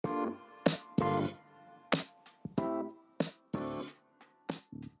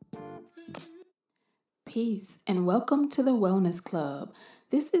Peace, and welcome to the Wellness Club.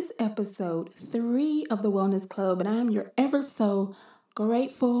 This is episode 3 of the Wellness Club, and I am your ever so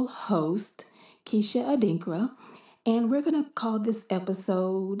grateful host, Keisha Adinkra. And we're going to call this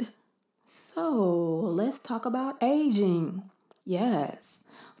episode Let's Talk About Aging. Yes.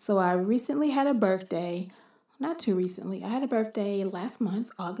 So, I recently had a birthday. Not too recently. I had a birthday last month,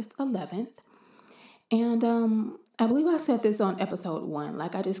 August 11th. And I believe I said this on episode 1.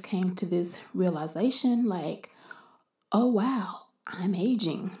 Like, I just came to this realization, like, oh wow, I'm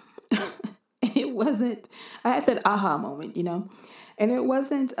aging. It wasn't. I had that aha moment, and it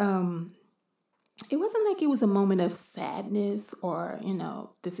wasn't like it was a moment of sadness or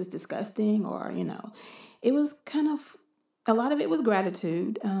this is disgusting or it was kind of a lot of it was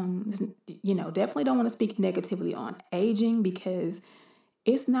gratitude. Definitely don't want to speak negatively on aging because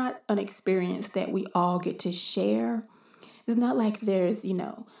it's not an experience that we all get to share. It's not like there's,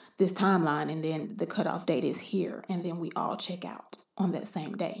 this timeline and then the cutoff date is here and then we all check out on that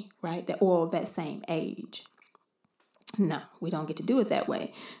same day, right? Or that same age. No, we don't get to do it that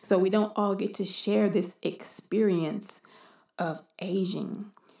way. So we don't all get to share this experience of aging.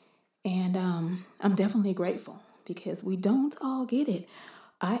 And I'm definitely grateful because we don't all get it.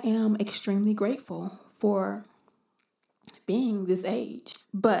 I am extremely grateful for being this age.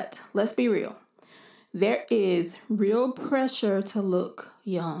 But let's be real. There is real pressure to look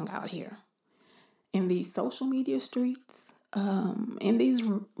young out here in these social media streets, in these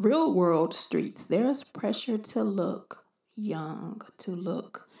real world streets. There's pressure to look young, to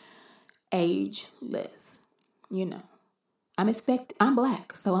look ageless. You know, I'm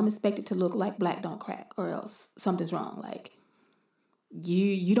black, so I'm expected to look like black don't crack, or else something's wrong. Like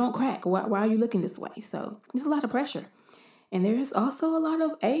you don't crack. Why are you looking this way? So there's a lot of pressure. And there's also a lot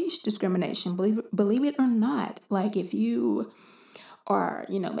of age discrimination, believe it or not. Like if you are,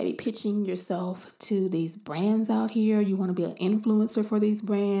 maybe pitching yourself to these brands out here, you want to be an influencer for these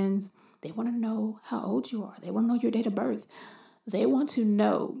brands. They want to know how old you are. They want to know your date of birth. They want to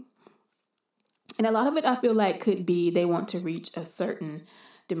know. And a lot of it I feel like could be they want to reach a certain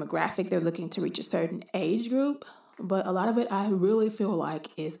demographic. They're looking to reach a certain age group. But a lot of it I really feel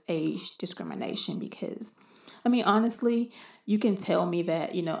like is age discrimination because honestly, you can tell me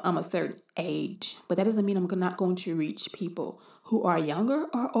that, I'm a certain age, but that doesn't mean I'm not going to reach people who are younger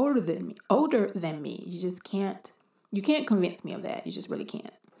or older than me. You can't convince me of that. You just really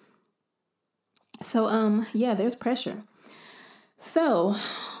can't. So, there's pressure. So,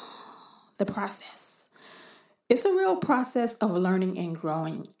 the process. It's a real process of learning and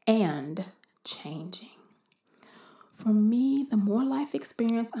growing and changing. For me, the more life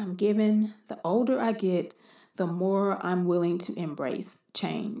experience I'm given, the older I get, the more I'm willing to embrace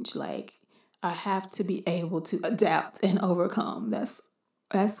change. Like I have to be able to adapt and overcome. That's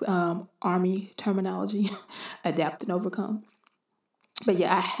Army terminology, adapt and overcome. But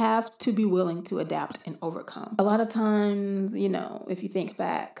yeah, I have to be willing to adapt and overcome. A lot of times, if you think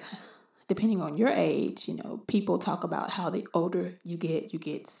back, depending on your age, people talk about how the older you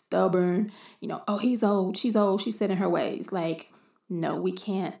get stubborn. Oh, he's old, she's set in her ways. Like, no, we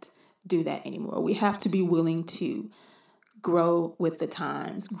can't do that anymore. We have to be willing to grow with the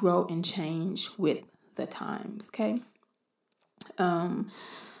times, grow and change with the times, okay?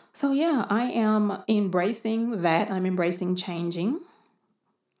 So yeah, I am embracing that. I'm embracing changing.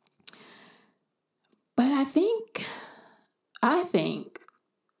 But I think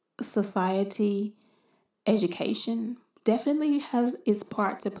society, education definitely has its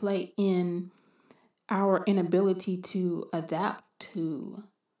part to play in our inability to adapt to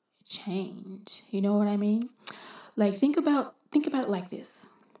change. You know what I mean? Like think about it like this.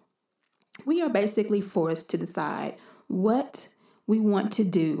 We are basically forced to decide what we want to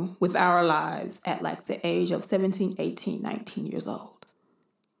do with our lives at like the age of 17, 18, 19 years old.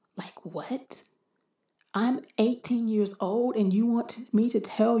 Like what? I'm 18 years old and you want me to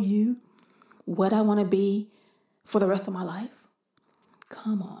tell you what I want to be for the rest of my life?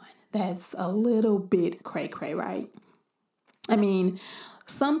 Come on. That's a little bit cray-cray, right?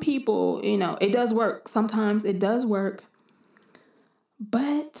 Some people, it does work. Sometimes it does work.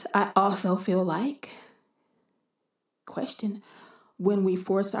 But I also feel like, question, when we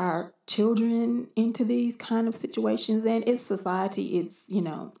force our children into these kind of situations, then it's society, it's,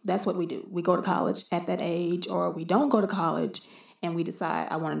 that's what we do. We go to college at that age or we don't go to college and we decide,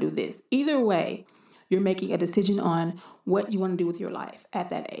 I want to do this. Either way, you're making a decision on what you want to do with your life at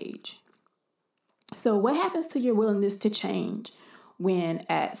that age. So what happens to your willingness to change when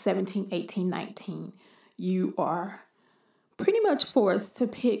at 17, 18, 19, you are pretty much forced to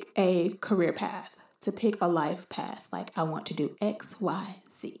pick a career path, to pick a life path? Like, I want to do X, Y,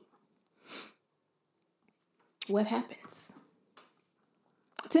 Z. what happens?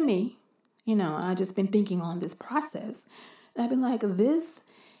 To me, I just been thinking on this process. And I've been like, this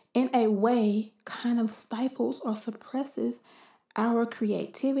in a way kind of stifles or suppresses our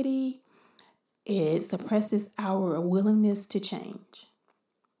creativity. It suppresses our willingness to change.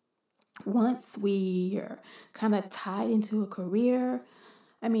 Once we are kind of tied into a career,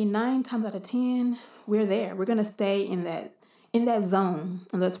 9 times out of 10, we're there. We're going to stay in that zone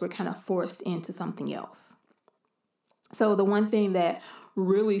unless we're kind of forced into something else. So the one thing that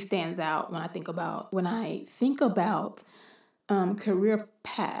really stands out when I think about career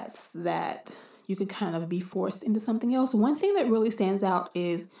paths that you can kind of be forced into something else, one thing that really stands out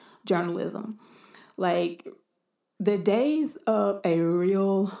is journalism. Like the days of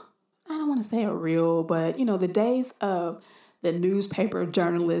I don't want to say a real, but the days of the newspaper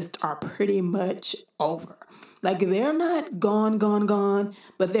journalists are pretty much over. Like they're not gone,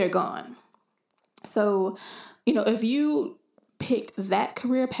 but they're gone. So, if you picked that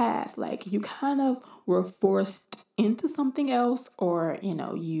career path, like you kind of were forced into something else, or, I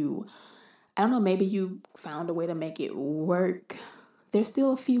don't know, maybe you found a way to make it work. There's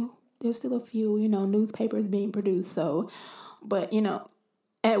still a few, newspapers being produced. So, but,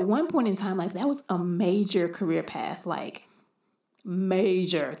 at one point in time, like that was a major career path, like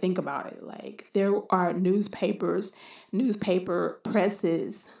major. Think about it. Like there are newspapers, newspaper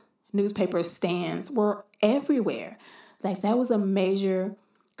presses, newspaper stands were everywhere. Like that was a major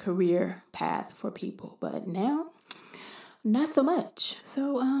career path for people. But now, not so much.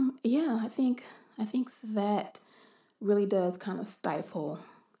 So yeah, I think that really does kind of stifle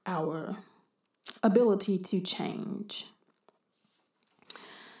our ability to change.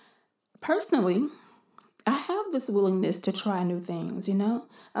 Personally, I have this willingness to try new things,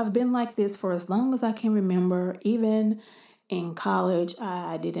 I've been like this for as long as I can remember. Even in college,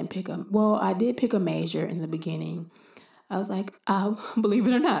 I did pick a major in the beginning. I was like, believe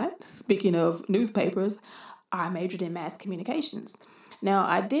it or not, speaking of newspapers, I majored in mass communications. Now,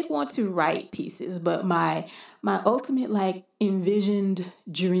 I did want to write pieces, but my ultimate like envisioned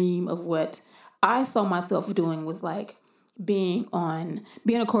dream of what I saw myself doing was like being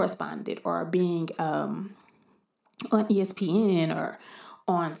a correspondent, or being on ESPN, or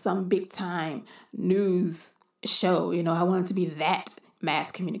on some big time news show. I wanted to be that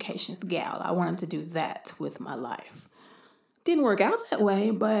mass communications gal. I wanted to do that with my life. Didn't work out that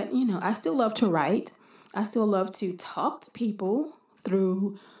way, but I still love to write. I still love to talk to people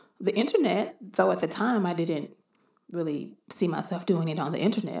through the internet, though at the time I didn't really see myself doing it on the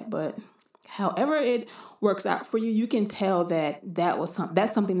internet. But however it works out for you, you can tell that's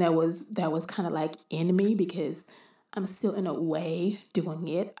something that was kind of like in me, because I'm still in a way doing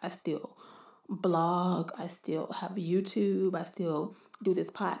it. I still blog, I still have YouTube, I still do this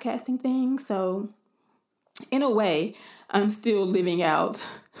podcasting thing. So in a way, I'm still living out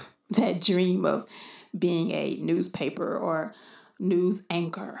that dream of being a newspaper or news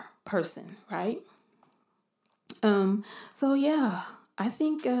anchor person, right? So yeah, I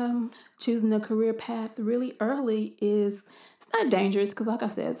think choosing a career path really early it's not dangerous, because like I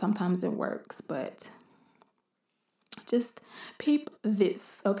said, sometimes it works, but just peep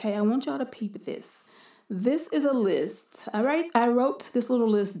this, okay? I want y'all to peep this. This is a list, all right? I wrote this little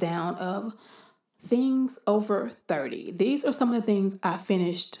list down of things over 30. These are some of the things I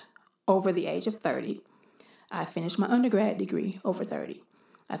finished over the age of 30. I finished my undergrad degree over 30.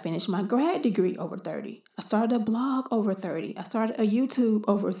 I finished my grad degree over 30. I started a blog over 30. I started a YouTube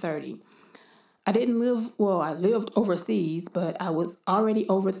over 30. I lived overseas, but I was already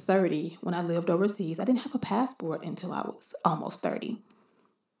over 30 when I lived overseas. I didn't have a passport until I was almost 30.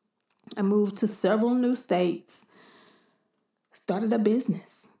 I moved to several new states, started a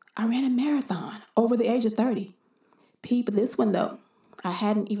business. I ran a marathon over the age of 30. Peep this one though. I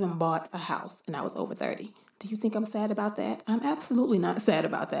hadn't even bought a house and I was over 30. Do you think I'm sad about that? I'm absolutely not sad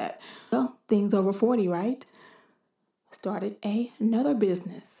about that. Well, things over 40, right? Started another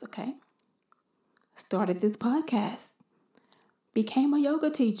business, okay? Started this podcast. Became a yoga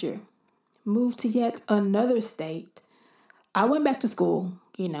teacher. Moved to yet another state. I went back to school.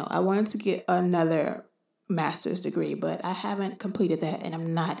 I wanted to get another master's degree, but I haven't completed that, and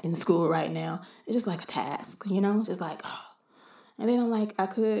I'm not in school right now. It's just like a task, just like, oh. And then I'm like, I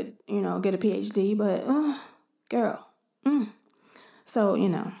could, get a PhD, but, girl. So,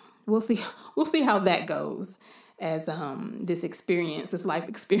 we'll see. We'll see how that goes as this life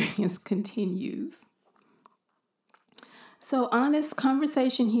experience continues. So, on this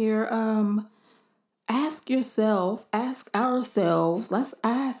conversation here, ask ourselves, let's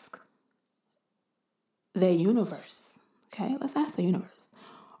ask the universe. Okay, let's ask the universe.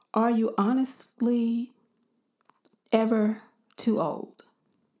 Are you honestly ever too old?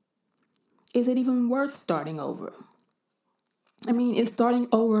 Is it even worth starting over? I mean, is starting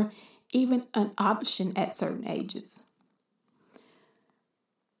over even an option at certain ages?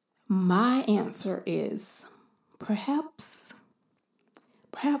 My answer is perhaps.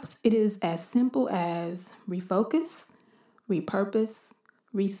 Perhaps it is as simple as refocus, repurpose,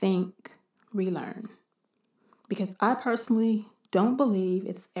 rethink, relearn. Because I personally don't believe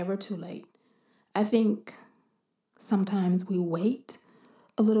it's ever too late. I think sometimes we wait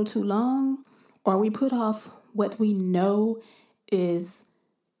a little too long, or we put off what we know is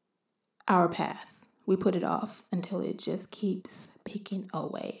our path. We put it off until it just keeps picking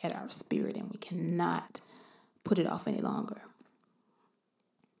away at our spirit and we cannot put it off any longer.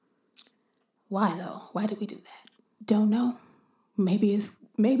 Why though? Why do we do that? Don't know. Maybe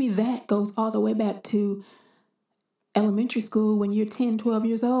that goes all the way back to elementary school when you're 10, 12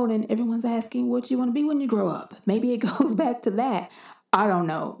 years old and everyone's asking what you want to be when you grow up. Maybe it goes back to that. I don't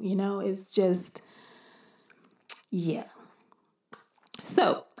know. It's just, yeah.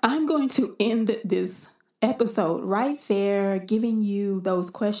 So I'm going to end this episode right there, giving you those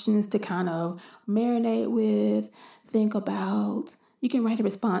questions to kind of marinate with, think about. You can write a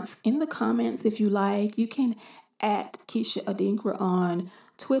response in the comments if you like. You can at Keisha Adinkra on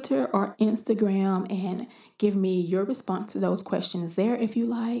Twitter or Instagram and give me your response to those questions there if you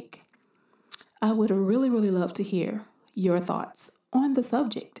like. I would really, really love to hear your thoughts on the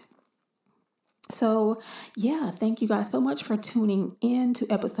subject. So, yeah, thank you guys so much for tuning in to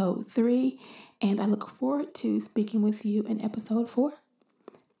episode 3. And I look forward to speaking with you in episode 4.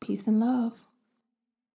 Peace and love.